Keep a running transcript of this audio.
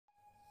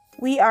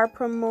We are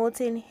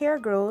promoting hair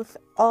growth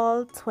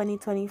all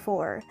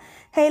 2024.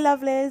 Hey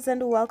lovelies,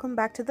 and welcome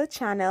back to the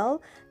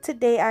channel.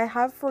 Today I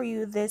have for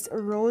you this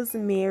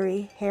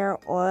rosemary hair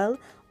oil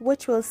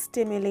which will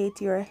stimulate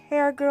your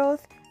hair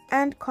growth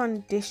and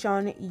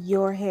condition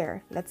your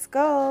hair. Let's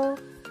go.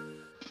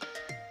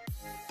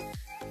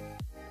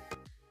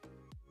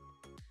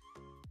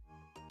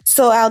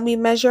 So I'll be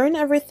measuring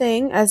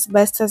everything as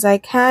best as I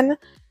can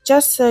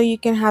just so you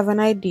can have an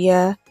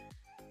idea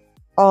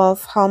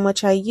of how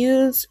much I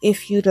use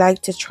if you'd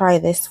like to try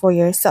this for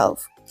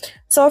yourself.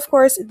 So of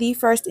course, the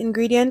first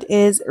ingredient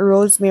is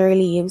rosemary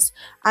leaves.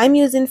 I'm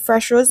using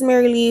fresh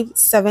rosemary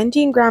leaves,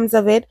 17 grams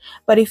of it,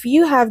 but if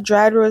you have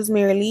dried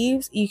rosemary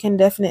leaves, you can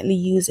definitely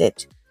use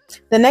it.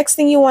 The next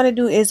thing you want to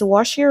do is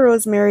wash your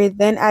rosemary,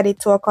 then add it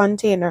to a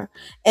container.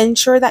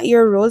 Ensure that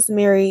your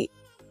rosemary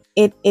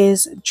it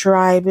is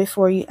dry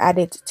before you add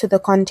it to the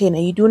container.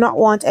 You do not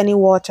want any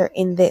water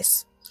in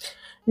this.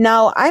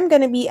 Now I'm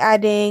going to be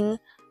adding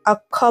a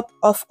cup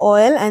of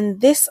oil, and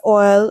this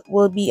oil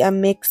will be a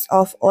mix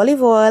of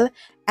olive oil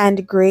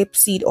and grape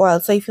seed oil.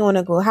 So if you want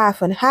to go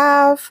half and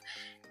half,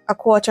 a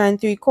quarter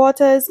and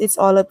 3/4, it's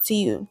all up to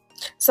you.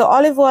 So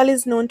olive oil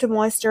is known to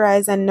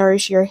moisturize and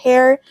nourish your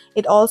hair.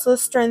 It also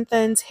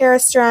strengthens hair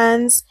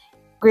strands.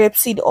 Grape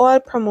seed oil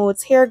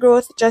promotes hair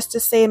growth just the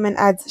same and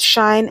adds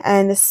shine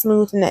and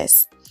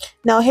smoothness.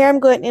 Now here I'm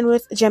going in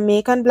with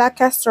Jamaican black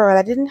castor oil.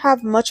 I didn't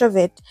have much of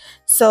it,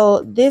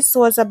 so this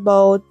was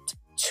about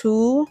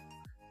 2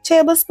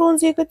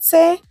 tablespoons, you could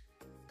say.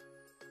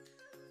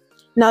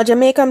 Now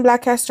Jamaican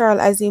black castor oil,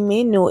 as you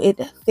may know, it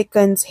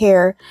thickens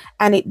hair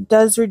and it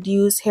does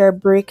reduce hair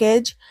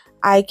breakage.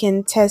 I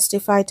can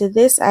testify to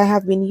this. I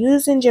have been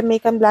using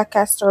Jamaican black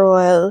castor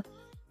oil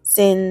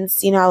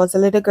since I was a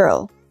little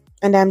girl,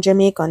 and I'm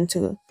Jamaican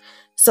too.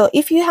 So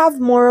if you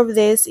have more of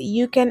this,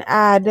 you can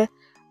add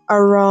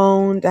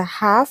around a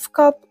half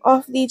cup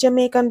of the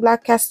Jamaican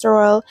black castor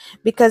oil,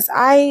 because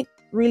I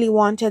really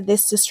wanted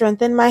this to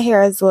strengthen my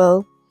hair as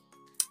well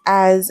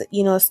as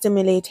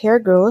stimulate hair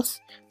growth.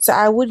 So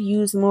I would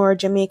use more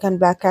Jamaican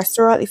black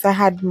castor oil if I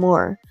had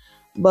more,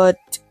 but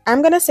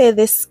I'm gonna say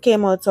this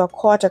came out to a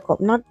quarter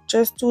cup, not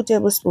just 2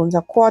 tablespoons,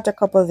 a quarter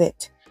cup of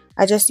it.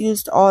 I just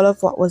used all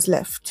of what was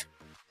left.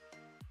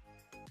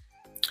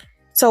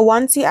 So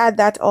once you add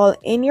that all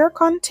in your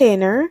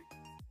container,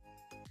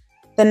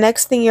 the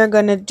next thing you're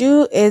gonna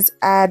do is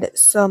add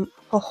some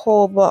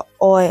jojoba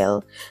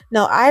oil.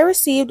 Now I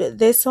received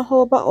this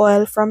jojoba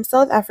oil from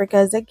South Africa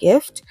as a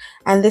gift,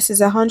 and this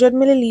is 100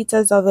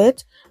 milliliters of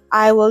it.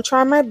 I will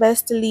try my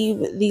best to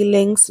leave the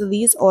links to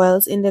these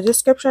oils in the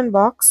description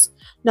box.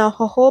 Now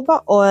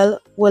jojoba oil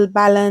will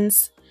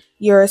balance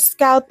your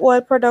scalp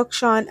oil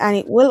production, and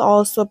it will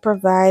also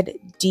provide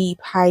deep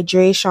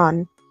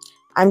hydration.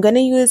 I'm gonna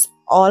use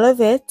all of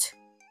it.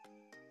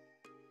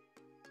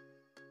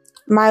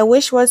 My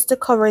wish was to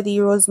cover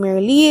the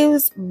rosemary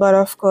leaves, but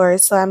of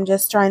course, so I'm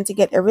just trying to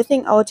get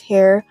everything out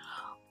here.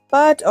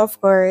 But of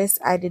course,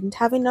 I didn't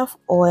have enough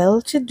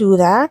oil to do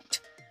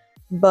that,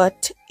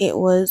 but it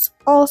was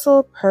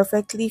also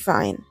perfectly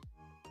fine.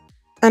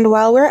 And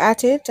while we're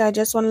at it, I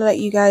just want to let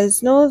you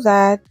guys know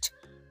that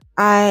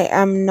I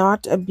am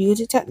not a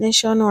beauty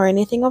technician or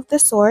anything of the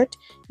sort.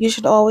 You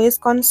should always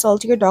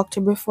consult your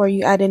doctor before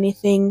you add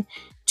anything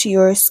to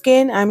your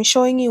skin. I'm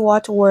showing you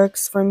what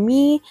works for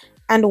me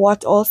and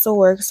what also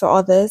works for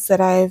others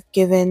that I've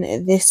given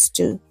this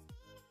to.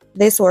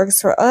 This works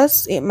for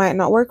us, it might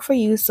not work for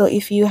you. So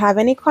if you have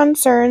any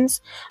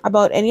concerns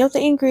about any of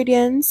the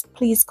ingredients,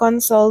 please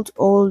consult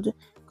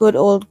good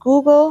old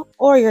Google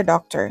or your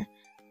doctor.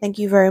 Thank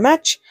you very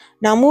much.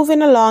 Now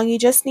moving along, you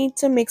just need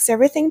to mix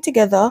everything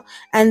together,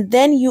 and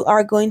then you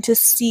are going to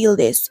seal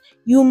this.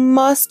 You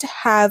must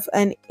have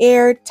an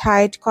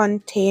airtight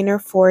container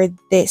for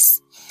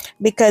this,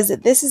 because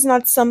this is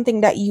not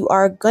something that you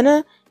are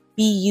gonna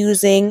be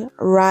using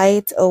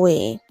right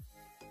away.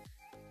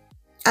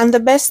 And the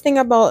best thing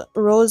about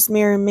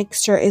rosemary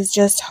mixture is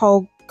just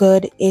how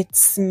good it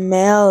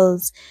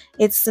smells.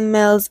 It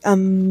smells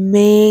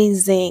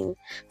amazing.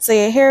 So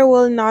your hair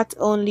will not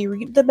only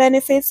reap the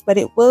benefits, but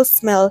it will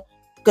smell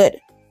good.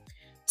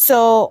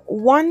 So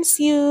once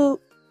you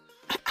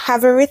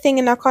have everything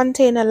in a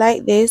container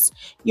like this,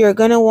 you're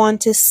gonna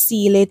want to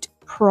seal it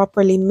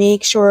properly.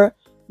 Make sure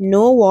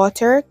no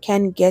water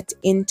can get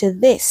into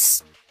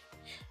this.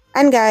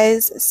 And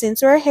guys,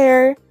 since we're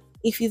here,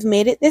 if you've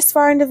made it this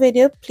far in the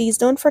video, please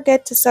don't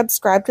forget to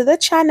subscribe to the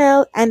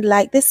channel and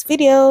like this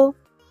video.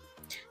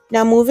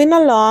 Now moving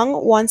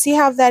along, once you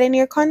have that in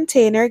your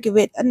container, give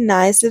it a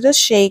nice little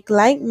shake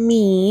like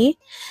me,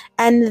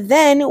 and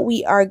then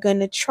we are going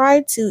to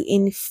try to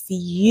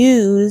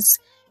infuse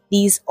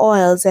these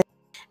oils.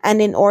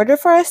 And in order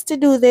for us to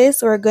do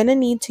this, we're going to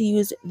need to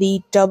use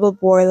the double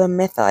boiler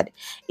method.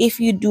 If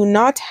you do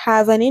not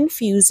have an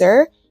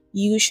infuser,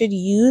 you should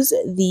use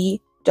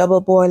the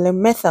double boiler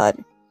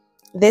method.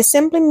 This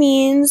simply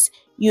means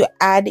you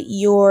add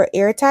your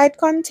airtight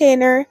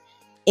container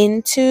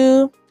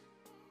into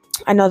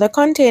another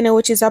container,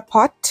 which is a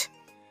pot,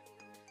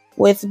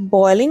 with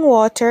boiling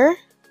water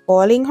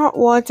boiling hot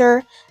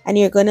water, and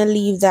you're going to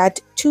leave that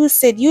to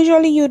sit.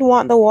 Usually you'd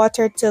want the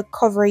water to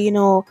cover, you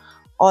know,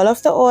 all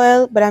of the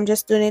oil, but I'm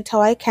just doing it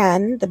how I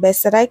can, the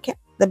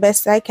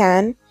best I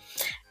can.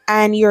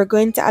 And you're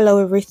going to allow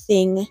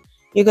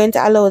you're going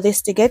to allow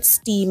this to get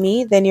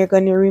steamy, then you're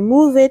going to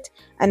remove it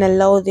and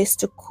allow this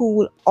to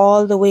cool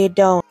all the way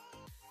down.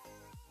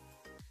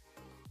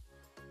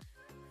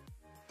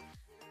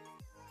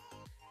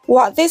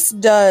 What this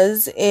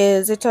does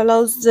is it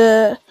allows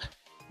the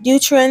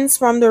nutrients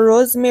from the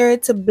rosemary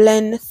to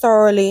blend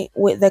thoroughly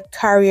with the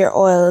carrier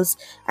oils,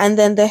 and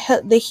then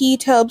the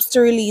heat helps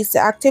to release the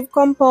active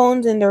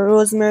compounds in the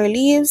rosemary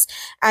leaves,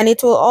 and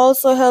it will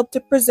also help to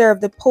preserve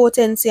the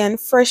potency and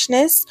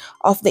freshness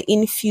of the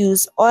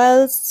infused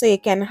oils, so you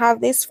can have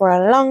this for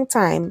a long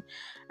time.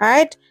 All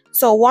right,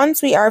 so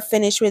once we are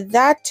finished with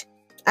that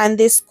and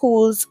this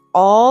cools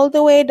all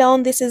the way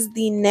down, this is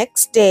the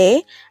next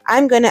day,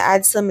 I'm going to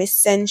add some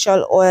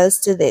essential oils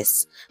to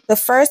this. The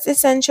first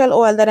essential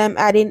oil that I'm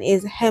adding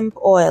is hemp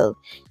oil.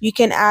 You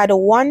can add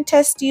 1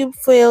 test tube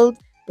filled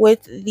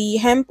with the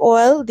hemp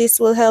oil. This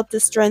will help to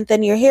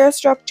strengthen your hair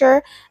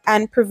structure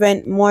and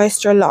prevent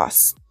moisture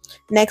loss.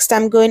 Next,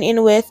 I'm going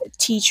in with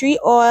tea tree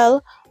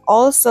oil.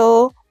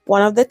 Also,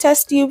 1 of the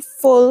test tube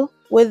full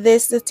with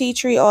the tea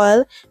tree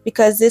oil,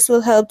 because this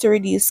will help to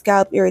reduce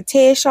scalp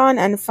irritation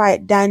and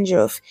fight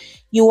dandruff.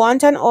 You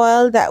want an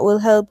oil that will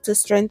help to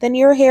strengthen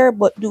your hair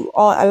but do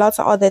a lot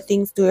of other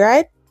things too,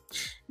 right?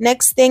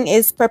 Next thing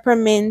is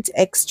peppermint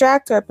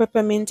extract or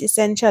peppermint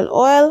essential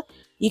oil.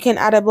 You can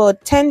add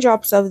about 10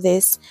 drops of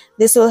this.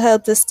 This will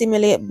help to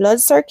stimulate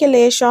blood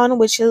circulation,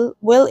 which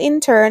will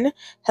in turn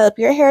help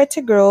your hair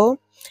to grow,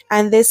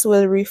 and this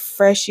will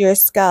refresh your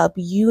scalp.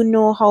 You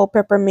know how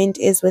peppermint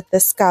is with the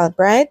scalp,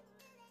 right?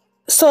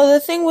 So the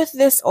thing with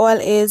this oil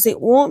is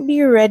it won't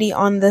be ready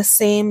on the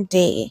same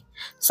day.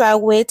 So I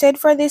waited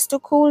for this to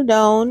cool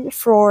down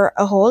for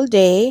a whole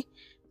day.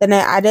 Then I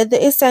added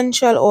the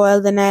essential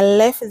oil. Then I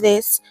left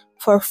this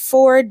for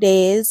 4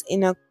 days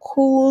in a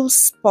cool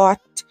spot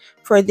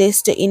for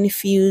this to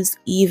infuse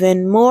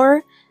even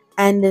more.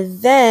 And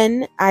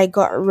then I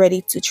got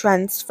ready to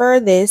transfer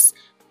this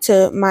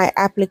to my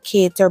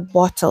applicator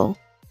bottle.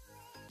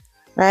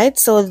 Right,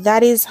 so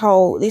that is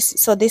how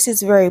this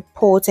is very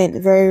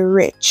potent, very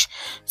rich.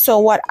 So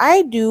what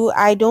I do,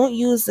 I don't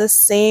use the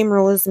same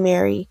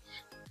rosemary.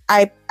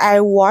 I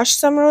washed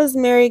some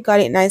rosemary, got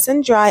it nice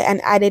and dry,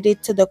 and added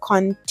it to the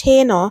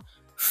container.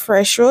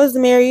 Fresh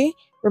rosemary.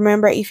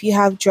 Remember, if you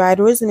have dried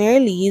rosemary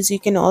leaves, you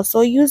can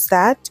also use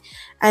that.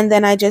 And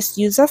then I just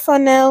use a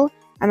funnel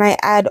and I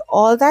add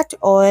all that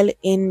oil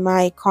in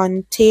my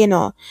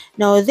container.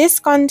 Now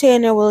this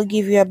container will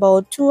give you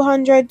about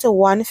 200 to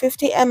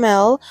 150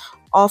 ml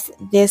of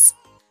this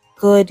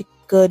good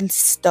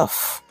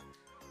stuff.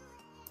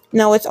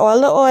 Now with all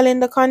the oil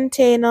in the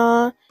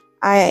container,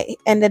 I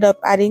ended up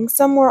adding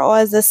some more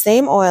oils, the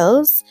same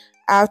oils,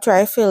 after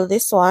I fill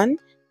this one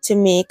to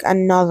make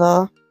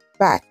another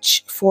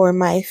batch for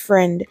my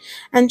friend.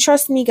 And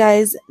trust me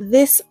guys,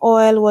 this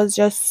oil was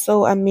just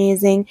so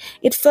amazing.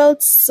 It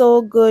felt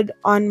so good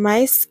on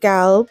my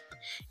scalp.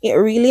 It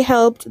really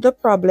helped the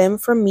problem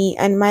for me,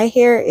 and my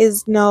hair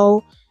is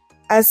now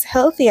as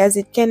healthy as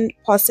it can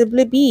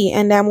possibly be,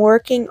 and I'm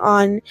working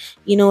on,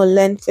 you know,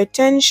 length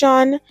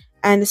retention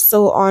and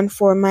so on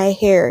for my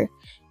hair.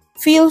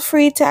 Feel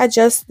free to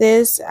adjust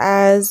this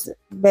as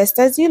best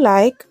as you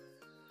like,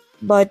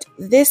 but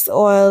this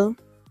oil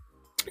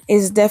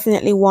is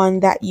definitely one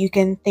that you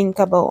can think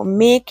about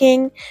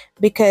making,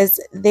 because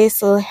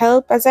this will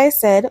help, as I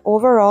said,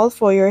 overall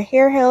for your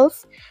hair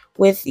health,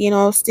 with, you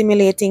know,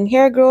 stimulating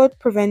hair growth,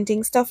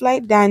 preventing stuff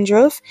like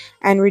dandruff,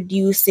 and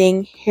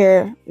reducing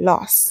hair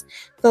loss.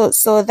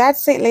 So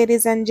that's it,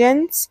 ladies and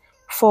gents,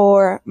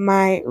 for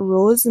my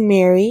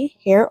rosemary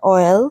hair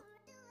oil.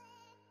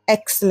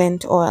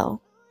 Excellent oil.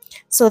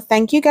 So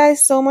thank you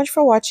guys so much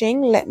for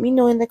watching. Let me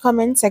know in the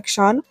comment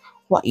section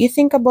what you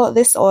think about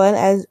this oil,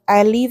 as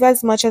I leave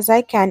as much as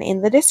I can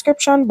in the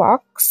description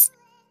box.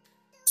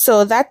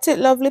 So that's it,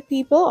 lovely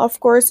people. Of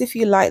course, if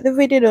you like the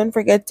video, don't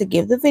forget to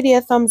give the video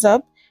a thumbs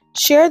up,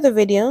 share the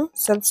video,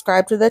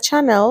 subscribe to the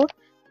channel,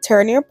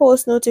 turn your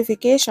post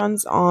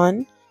notifications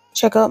on,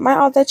 check out my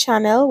other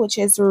channel, which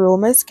is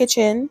Roma's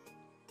Kitchen.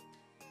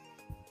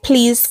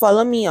 Please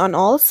follow me on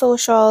all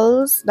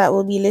socials that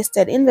will be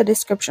listed in the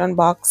description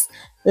box.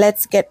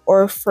 Let's get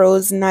our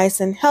froze nice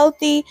and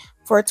healthy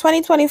for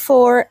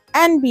 2024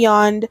 and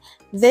beyond.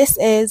 This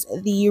is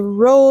the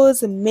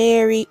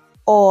Rosemary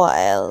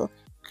Oil.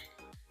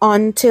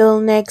 Until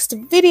next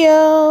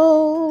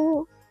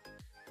video.